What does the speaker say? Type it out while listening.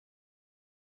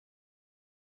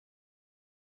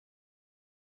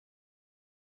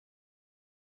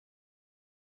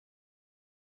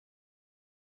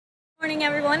Good morning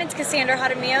everyone, it's Cassandra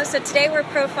Jaramillo. So today we're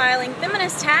profiling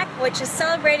Feminist Hack, which is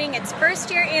celebrating its first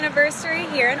year anniversary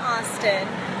here in Austin.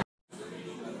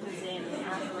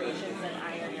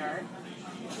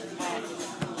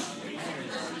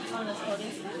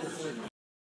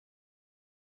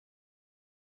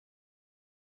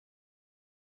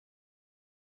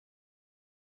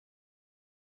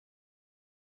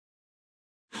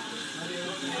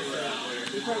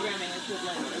 The programming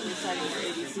equivalent of reciting your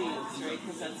ABCs, right?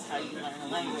 Because that's how you learn a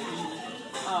language.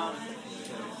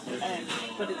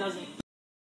 But it doesn't.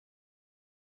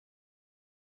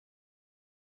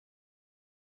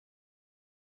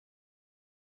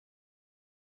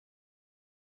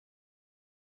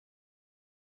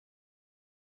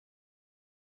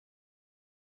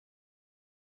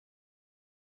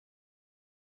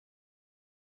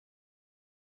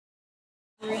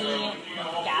 Every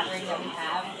gathering that we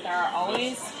have, there are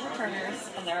always returners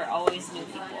and there are always new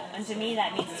people. And to me,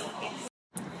 that means it's okay.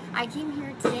 I came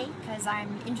here today because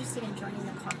I'm interested in joining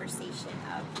the conversation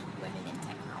of women in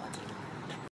technology.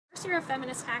 The first year of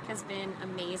Feminist Hack has been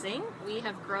amazing. We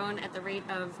have grown at the rate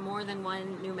of more than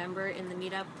one new member in the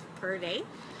meetup per day,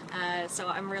 so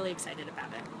I'm really excited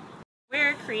about it.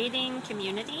 We're creating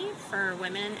community for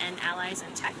women and allies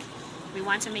in tech. We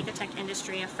want to make the tech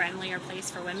industry a friendlier place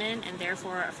for women and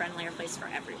therefore a friendlier place for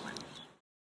everyone.